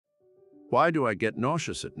Why do I get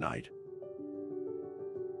nauseous at night?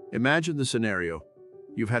 Imagine the scenario.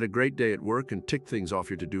 You've had a great day at work and ticked things off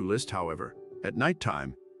your to-do list. However, at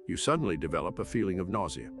nighttime, you suddenly develop a feeling of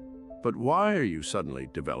nausea. But why are you suddenly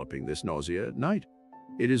developing this nausea at night?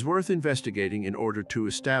 It is worth investigating in order to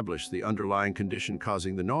establish the underlying condition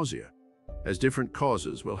causing the nausea, as different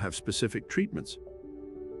causes will have specific treatments.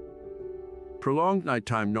 Prolonged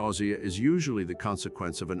nighttime nausea is usually the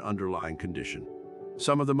consequence of an underlying condition.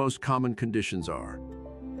 Some of the most common conditions are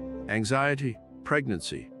anxiety,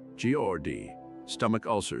 pregnancy, GORD, stomach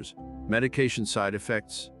ulcers, medication side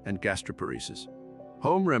effects, and gastroparesis.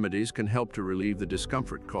 Home remedies can help to relieve the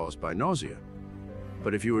discomfort caused by nausea.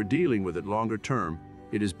 But if you are dealing with it longer term,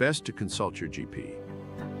 it is best to consult your GP.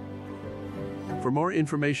 For more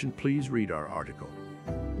information, please read our article,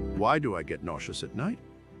 Why Do I Get Nauseous at Night?